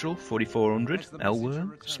Supernatural, 4400,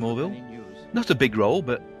 Elworm, Smallville. Not a big role,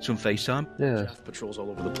 but some face time. Yeah. Patrols all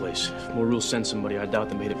over the place. If Morul sent somebody, I doubt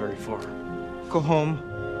they made it very far. Go home.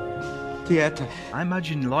 Theater. I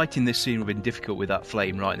imagine lighting this scene would have been difficult with that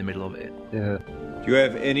flame right in the middle of it. Yeah. Do you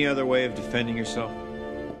have any other way of defending yourself?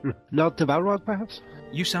 Not the Balrog, perhaps?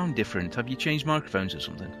 You sound different. Have you changed microphones or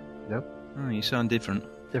something? No. Oh, you sound different.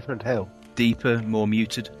 Different how? Deeper, more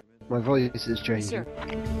muted. My voice is changing. Sir.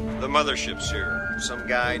 The mothership's here. Some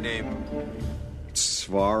guy named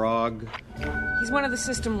Svarog. He's one of the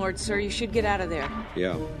system lords, sir. You should get out of there.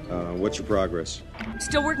 Yeah. What's your progress?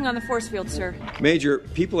 Still working on the force field, sir. Major,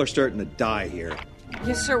 people are starting to die here.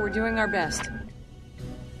 Yes, sir. We're doing our best.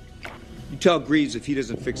 You tell Greaves if he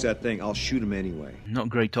doesn't fix that thing, I'll shoot him anyway. Not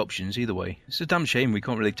great options either way. It's a damn shame we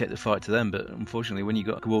can't really take the fight to them, but unfortunately when you've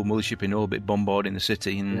got a world mothership in orbit bombarding the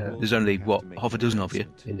city and there's only, what, half a dozen of you,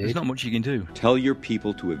 there's not much you can do. Tell your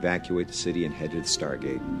people to evacuate the city and head to the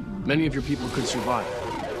Stargate. Many of your people could survive.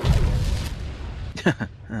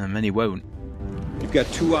 Many won't. You've got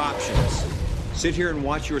two options. Sit here and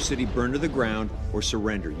watch your city burn to the ground, or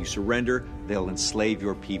surrender. You surrender, they'll enslave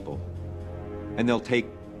your people. And they'll take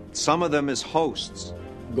some of them as hosts.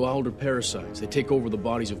 Goa'uld are parasites. They take over the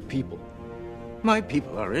bodies of people. My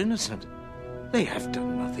people are innocent. They have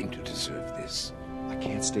done nothing to deserve this. I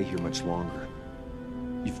can't stay here much longer.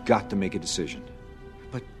 You've got to make a decision.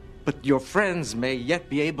 But your friends may yet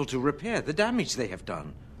be able to repair the damage they have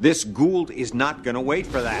done. This Goa'uld is not going to wait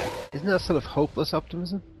for that. Isn't that sort of hopeless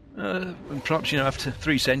optimism? And perhaps, after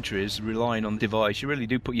 3 centuries relying on the device, you really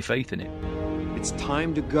do put your faith in it. It's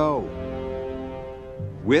time to go.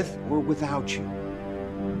 With or without you.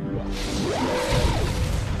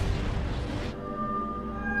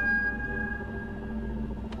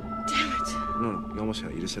 Damn it. No, you almost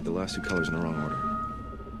had it. You just had the last 2 colors in the wrong order.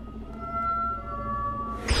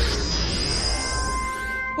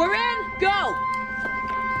 We're in! Go!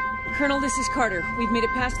 Colonel, this is Carter. We've made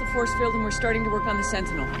it past the force field and we're starting to work on the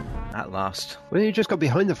Sentinel. At last. Well, you just got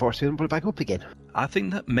behind the force field and put it back up again. I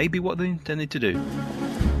think that may be what they intended to do.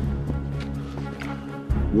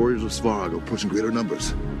 Warriors of Svarog are approaching greater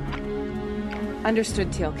numbers.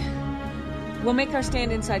 Understood, Teal'c. We'll make our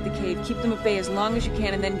stand inside the cave, keep them at bay as long as you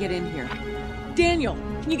can, and then get in here. Daniel,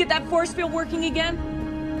 can you get that force field working again?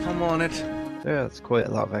 I'm on it. Yeah, that's quite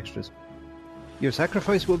a lot of extras. Your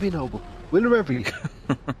sacrifice will be noble. We'll remember you.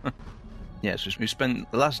 Yes, we spent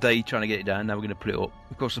the last day trying to get it down, now we're going to put it up.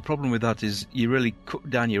 Of course, the problem with that is you really cut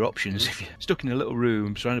down your options if you're stuck in a little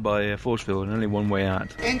room surrounded by a force field and only one way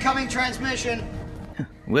out. Incoming transmission.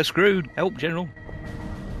 We're screwed. Help, General.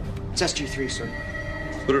 It's SG-3, sir.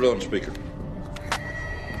 Put it on speaker. This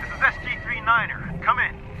is SG-39er. Come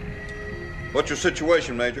in. What's your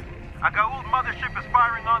situation, Major? A Goa'uld mothership is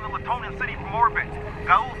firing on the Latonian city from orbit.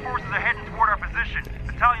 Goa'uld forces are heading toward our position.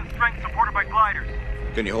 Battalion strength supported by gliders.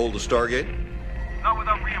 Can you hold the Stargate? Not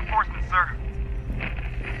without reinforcements, sir.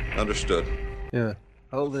 Understood. Yeah.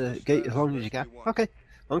 Hold the gate as long as you can. Okay.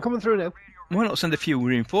 I'm coming through now. Why not send a few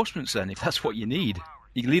reinforcements then, if that's what you need?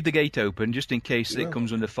 You can leave the gate open just in case it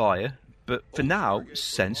comes under fire, but for now,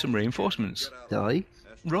 send some reinforcements. Die?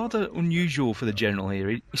 Rather unusual for the General here.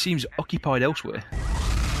 He seems occupied elsewhere.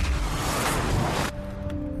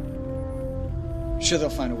 Sure they'll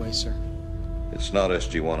find a way, sir. It's not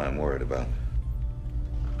SG-1 I'm worried about.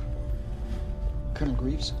 Colonel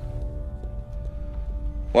Greaves?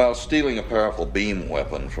 While stealing a powerful beam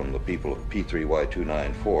weapon from the people of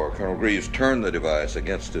P3Y294, Colonel Greaves turned the device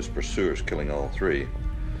against his pursuers, killing all 3.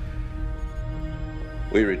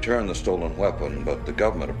 We returned the stolen weapon, but the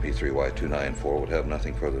government of P3Y294 would have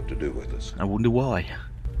nothing further to do with us. I wonder why.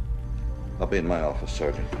 I'll be in my office,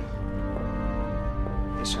 Sergeant.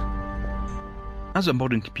 Yes, sir. As a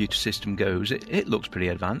modern computer system goes, it looks pretty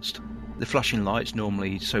advanced. The flashing lights,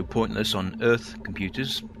 normally so pointless on Earth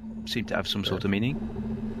computers, seem to have some sort of meaning.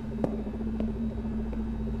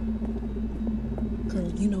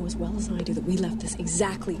 Colonel, you know as well as I do that we left this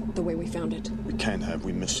exactly the way we found it. We can't have.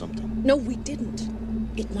 We missed something. No, we didn't.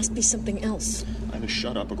 It must be something else. Either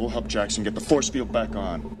shut up or go help Jackson get the force field back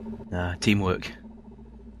on. Teamwork.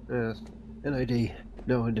 Yes. NID.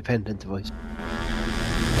 No independent device.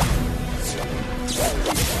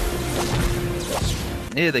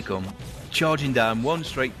 Here they come. Charging down one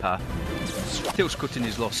straight path. Teal'c's cutting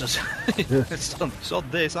his losses.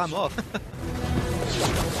 Sod this, I'm off.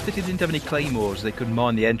 They didn't have any claymores, they could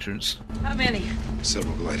mine the entrance. How many?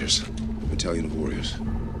 Several gliders. Battalion of warriors.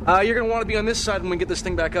 You're gonna want to be on this side when we get this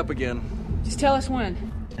thing back up again. Just tell us when.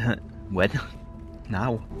 When?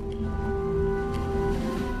 Now.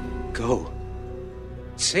 Go.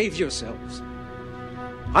 Save yourselves.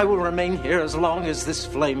 I will remain here as long as this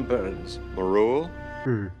flame burns. Marul?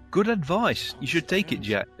 Good advice. You should take it,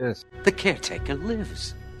 Jack. Yes. The caretaker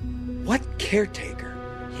lives. What caretaker?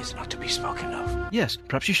 He is not to be spoken of. Yes,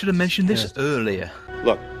 perhaps you should have mentioned this earlier.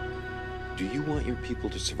 Look, do you want your people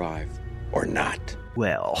to survive or not?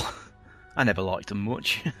 Well, I never liked them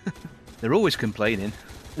much. They're always complaining.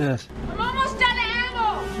 Yes. I'm almost out of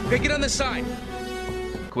ammo! Okay, get on this side.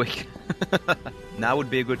 Quick. Now would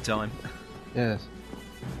be a good time. Yes.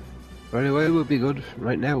 Right away would be good.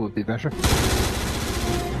 Right now would be better.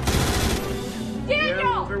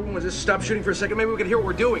 Daniel! If everyone would just stop shooting for a second, maybe we could hear what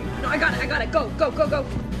we're doing. No, I got it. Go.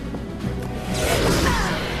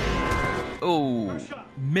 Oh,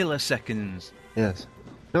 milliseconds. Yes.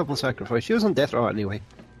 Noble sacrifice. She was on death row anyway.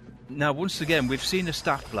 Now, once again, we've seen a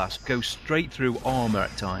staff blast go straight through armour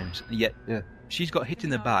at times, yet she's got hit in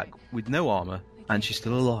the back with no armour, and she's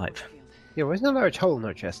still alive. Yeah, why isn't there a large hole in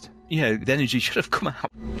her chest? Yeah, the energy should have come out.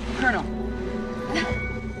 Colonel.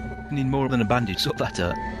 Need more than a bandage, sort that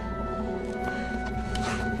out.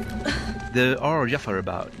 There are Jaffa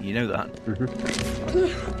about, you know that.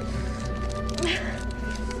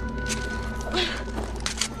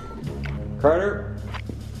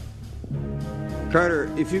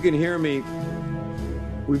 Carter, if you can hear me,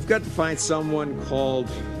 we've got to find someone called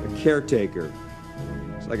a caretaker.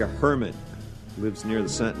 It's like a hermit. Lives near the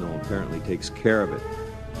Sentinel and apparently takes care of it.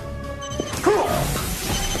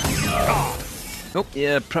 Oh,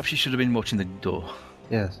 yeah, perhaps you should have been watching the door.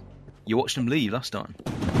 Yes. You watched them leave last time.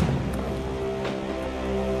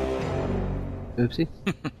 Oopsie.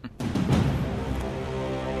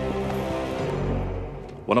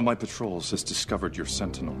 One of my patrols has discovered your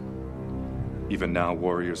Sentinel. Even now,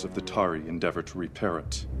 warriors of the Tari endeavor to repair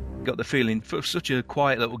it. Got the feeling, for such a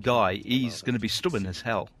quiet little guy, he's going to be stubborn as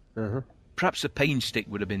hell. Perhaps a pain stick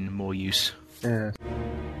would have been more use. Yeah.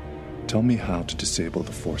 Tell me how to disable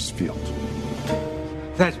the force field.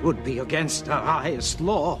 That would be against our highest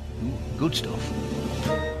law. Good stuff.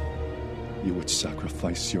 You would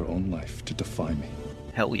sacrifice your own life to defy me.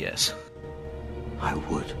 Hell yes. I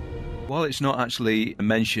would. While it's not actually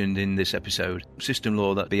mentioned in this episode, system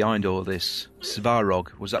law that behind all this,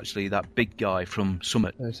 Svarog was actually that big guy from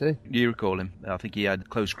Summit. I see. You recall him? I think he had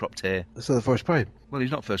close cropped hair. So the first prime? Well,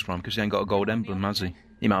 he's not first prime because he ain't got a gold emblem, has he?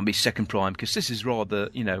 He might be second prime because this is rather,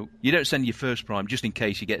 you don't send your first prime just in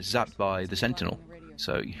case you get zapped by the Sentinel.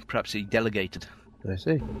 So perhaps he delegated. I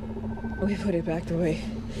see. We put it back the way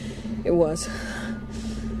it was.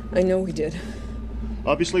 I know we did.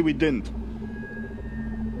 Obviously we didn't.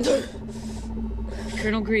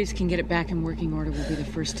 Colonel Greaves can get it back in working order. We'll be the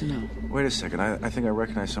first to know. Wait a second. I think I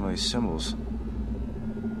recognize some of these symbols.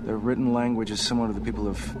 Their written language is similar to the people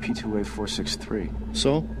of P2A 463.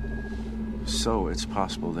 So? So it's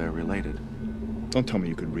possible they're related. Don't tell me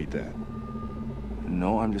you could read that.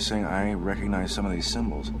 No, I'm just saying I recognize some of these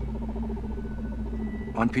symbols.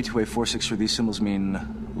 On P2A 463, these symbols mean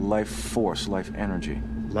life force, life energy.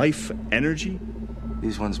 Life energy?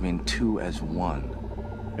 These ones mean two as one.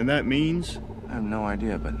 And that means? I have no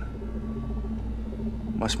idea, but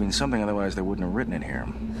must mean something, otherwise they wouldn't have written it here.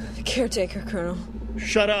 The caretaker, Colonel.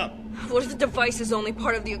 Shut up! What if the device is only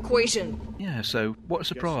part of the equation? Yeah, so what a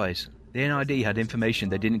surprise. The NID had information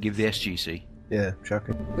they didn't give the SGC. Yeah,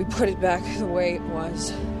 shocking. We put it back the way it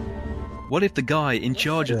was. What if the guy in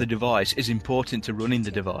charge of the device is important to running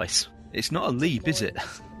the device? It's not a leap, is it?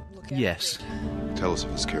 Yes. Tell us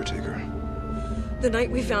of this caretaker. The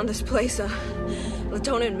night we found this place, a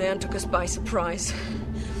Latonian man took us by surprise.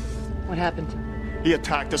 What happened? He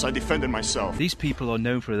attacked us. I defended myself. These people are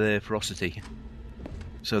known for their ferocity.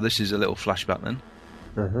 So this is a little flashback then.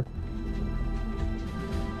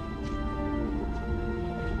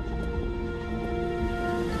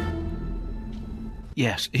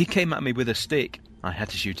 Yes, he came at me with a stick. I had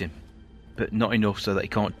to shoot him. But not enough so that he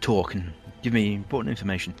can't talk and give me important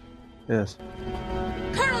information. Yes.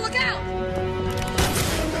 Colonel, look out!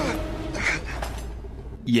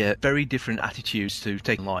 Yeah, very different attitudes to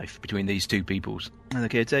taking life between these two peoples. And the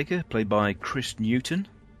caretaker, played by Chris Newton,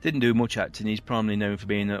 didn't do much acting. He's primarily known for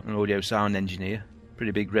being an audio sound engineer.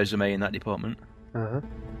 Pretty big resume in that department.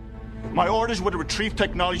 My orders were to retrieve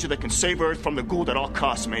technology that can save Earth from the Gould at all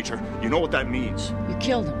costs, Major. You know what that means. You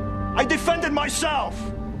killed him. I defended myself!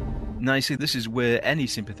 Now, you see, this is where any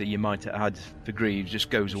sympathy you might have had for Greaves just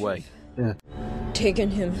goes away. Yeah. Taken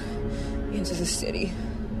him into the city.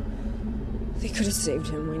 They could have saved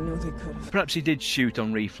him. I know they could have. Perhaps he did shoot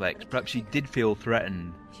on reflex. Perhaps he did feel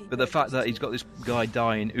threatened. But the fact that he's got this guy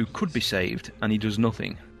dying who could be saved and he does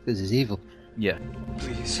nothing. Because he's evil. Yeah.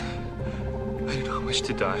 Please. I know wish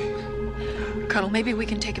to die. Colonel, maybe we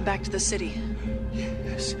can take him back to the city.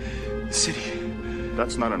 Yes, the city.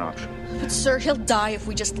 That's not an option. But, sir, he'll die if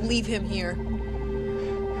we just leave him here.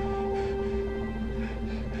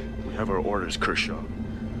 We have our orders, Kershaw.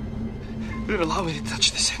 Then allow me to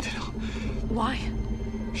touch the Sentinel. Why?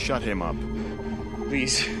 Shut him up.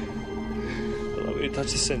 Please. Allow me to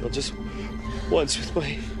touch the Sentinel just once with my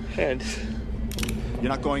hand. You're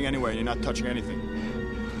not going anywhere. You're not touching anything.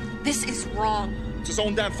 This is wrong. It's his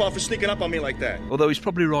own damn fault for sneaking up on me like that. Although he's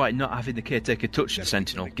probably right not having the caretaker touch the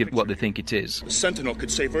Sentinel, given what they think it is. The Sentinel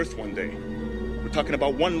could save Earth one day. We're talking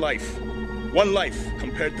about one life. One life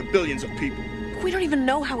compared to billions of people. We don't even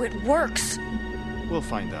know how it works. We'll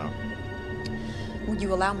find out. Would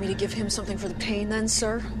you allow me to give him something for the pain then,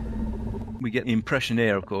 sir? We get the impression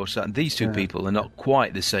here, of course, that these two people are not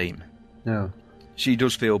quite the same. No. She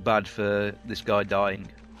does feel bad for this guy dying.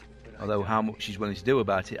 Although how much she's willing to do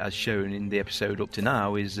about it, as shown in the episode up to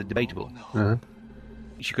now, is debatable. Uh-huh.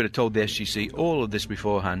 She could have told the SGC all of this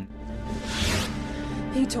beforehand.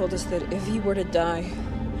 He told us that if he were to die,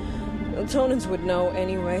 the Tonans would know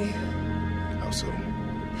anyway. How so?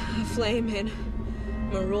 A flame in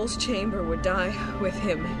Marul's chamber would die with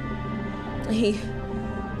him. He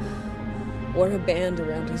wore a band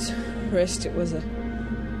around his wrist. It was a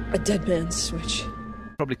dead man's switch.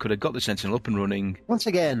 Probably could have got the Sentinel up and running. Once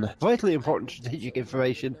again, vitally important strategic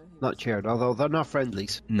information, not shared, although they're not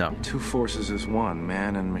friendlies. No. Two forces is one,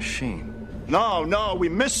 man and machine. No, we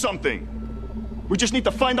missed something. We just need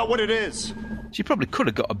to find out what it is. She probably could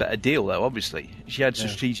have got a better deal, though, obviously. She had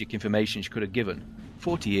strategic information she could have given.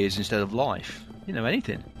 40 years instead of life. You know,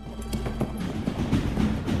 anything.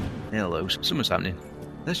 Hello, something's happening.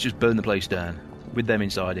 Let's just burn the place down. With them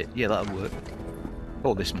inside it. Yeah, that'll work.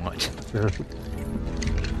 Or this might.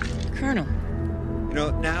 Colonel. You know,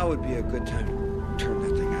 now would be a good time to turn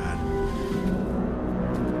that thing on.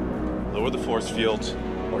 Lower the force field,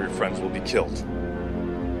 or your friends will be killed.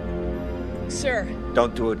 Sir.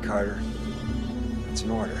 Don't do it, Carter. It's an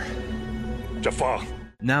order. Jafar.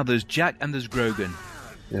 Now there's Jack and there's Grogan.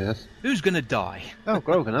 Yes. Who's going to die? Oh,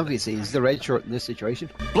 Grogan, obviously. He's the red shirt in this situation.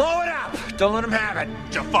 Blow it up! Don't let him have it!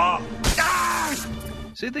 Jafar! Ah!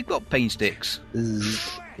 See, they've got pain sticks.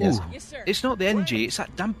 Yes. Yes, sir. It's not the energy, it's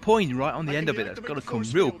that damn point right on the end of it that's got to come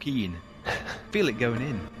real keen. Feel it going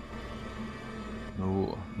in.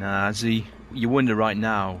 Oh, nah, is he... You wonder right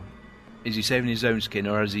now, is he saving his own skin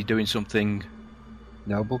or is he doing something...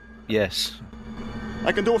 noble? Yes.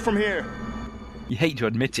 I can do it from here. You hate to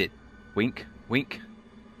admit it. Wink, wink.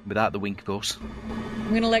 Without the wink, of course. I'm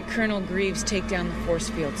going to let Colonel Greaves take down the force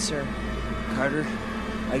field, sir. Carter,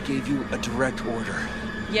 I gave you a direct order.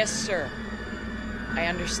 Yes, sir. I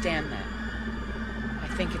understand that. I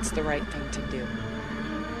think it's the right thing to do.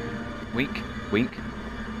 Wink, wink.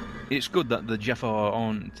 It's good that the Jafar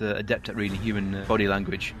aren't adept at reading human body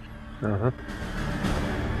language. Uh-huh.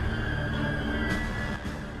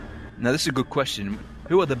 Now, this is a good question.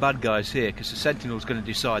 Who are the bad guys here? Because the Sentinel's going to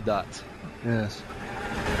decide that. Yes.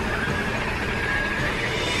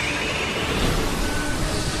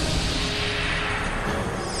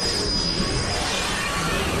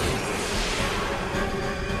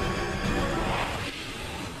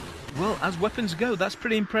 Well, as weapons go, that's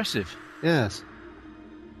pretty impressive. Yes.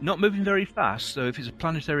 Not moving very fast, so if it's a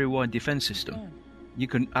planetary-wide defence system, you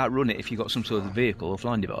can outrun it if you've got some sort of vehicle or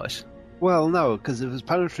flying device. Well, no, because if it's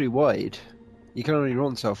planetary-wide, you can only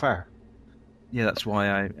run so far. Yeah, that's why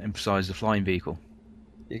I emphasise the flying vehicle.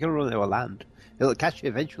 You can run to a land. It'll catch you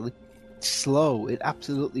eventually. It's slow. It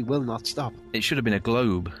absolutely will not stop. It should have been a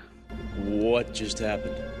globe. What just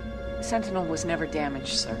happened? Sentinel was never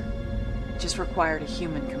damaged, sir. It just required a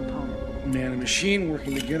human component. Man and machine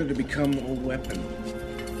working together to become a weapon.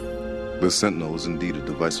 The Sentinel is indeed a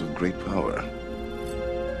device of great power.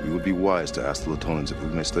 We would be wise to ask the Latonans if we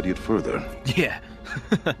may study it further. Yeah.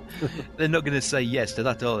 They're not going to say yes to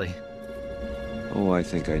that, are they? Oh, I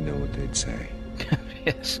think I know what they'd say.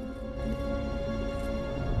 Yes.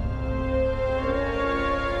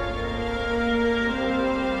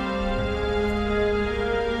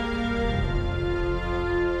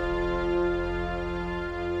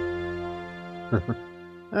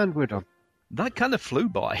 And we're done. That kind of flew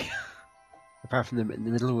by. Apart from in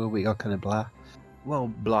the middle where we got kind of blah. Well,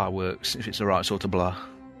 blah works, if it's the right sort of blah.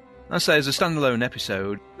 I say, as a standalone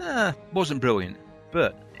episode, wasn't brilliant,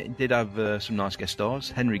 but it did have some nice guest stars.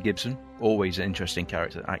 Henry Gibson, always an interesting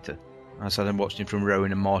actor. I said I watched him from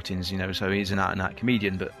Rowan and Martin's, so he's an out-and-out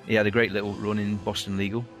comedian, but he had a great little run in Boston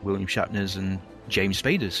Legal, William Shatner's and James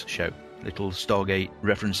Spader's show. Little Stargate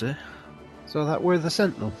reference there. So that were the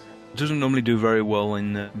Sentinel. Doesn't normally do very well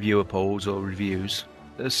in viewer polls or reviews.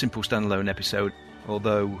 A simple standalone episode.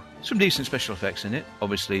 although some decent special effects in it,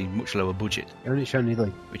 obviously much lower budget. Only Shiny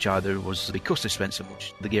Lee. Which either was because they spent so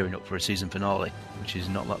much, they're gearing up for a season finale, which is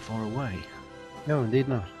not that far away. No, indeed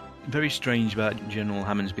not. Very strange about General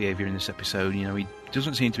Hammond's behaviour in this episode. You know, he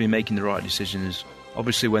doesn't seem to be making the right decisions.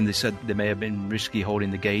 Obviously, when they said they may have been risky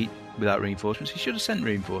holding the gate without reinforcements, he should have sent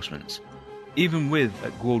reinforcements. Even with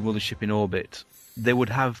a Goa'uld mothership in orbit, they would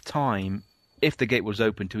have time, if the gate was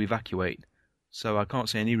open, to evacuate. So I can't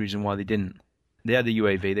see any reason why they didn't. They had a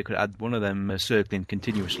UAV, they could add one of them circling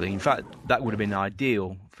continuously. In fact, that would have been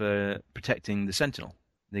ideal for protecting the Sentinel.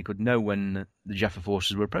 They could know when the Jaffa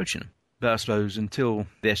forces were approaching them. But I suppose until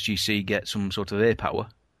the SGC get some sort of air power,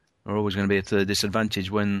 they're always going to be at a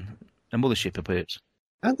disadvantage when a mothership appears.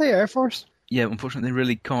 Aren't they Air Force? Yeah, unfortunately they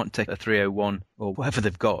really can't take a 301, or whatever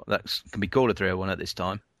they've got, that can be called a 301 at this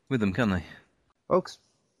time, with them, can they? Folks,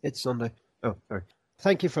 it's Sunday. Oh, sorry.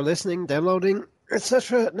 Thank you for listening, downloading,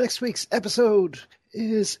 etc. Next week's episode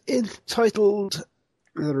is entitled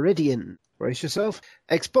Meridian. Brace yourself.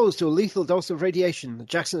 Exposed to a lethal dose of radiation,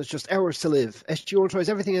 Jackson has just hours to live. SG-1 tries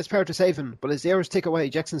everything in its power to save him, but as the hours tick away,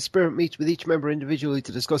 Jackson's spirit meets with each member individually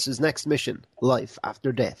to discuss his next mission, life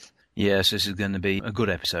after death. Yes, this is going to be a good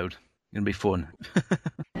episode. Going to be fun.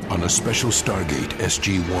 On a special Stargate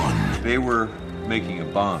SG-1. They were making a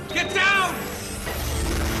bomb. Get down!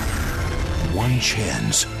 One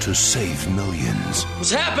chance to save millions.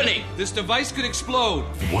 What's happening? This device could explode.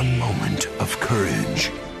 One moment of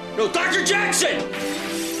courage. No, Dr. Jackson!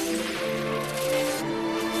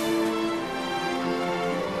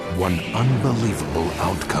 One unbelievable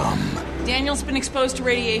outcome. Daniel's been exposed to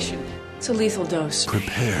radiation. It's a lethal dose.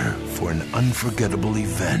 Prepare for an unforgettable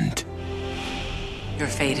event. Your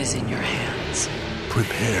fate is in your hands.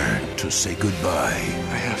 Prepare to say goodbye.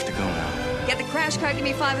 I have to go now. Get the crash car, give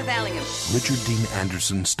me 5 of Valium. Richard Dean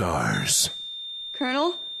Anderson stars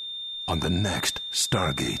Colonel? on the next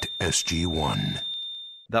Stargate SG-1.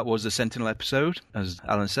 That was the Sentinel episode. As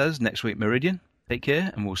Alan says, next week Meridian. Take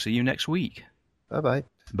care, and we'll see you next week. Bye-bye.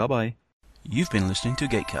 Bye-bye. You've been listening to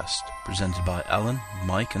Gatecast, presented by Alan,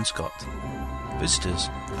 Mike and Scott. Visit us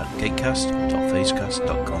at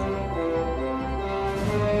gatecast.facecast.com.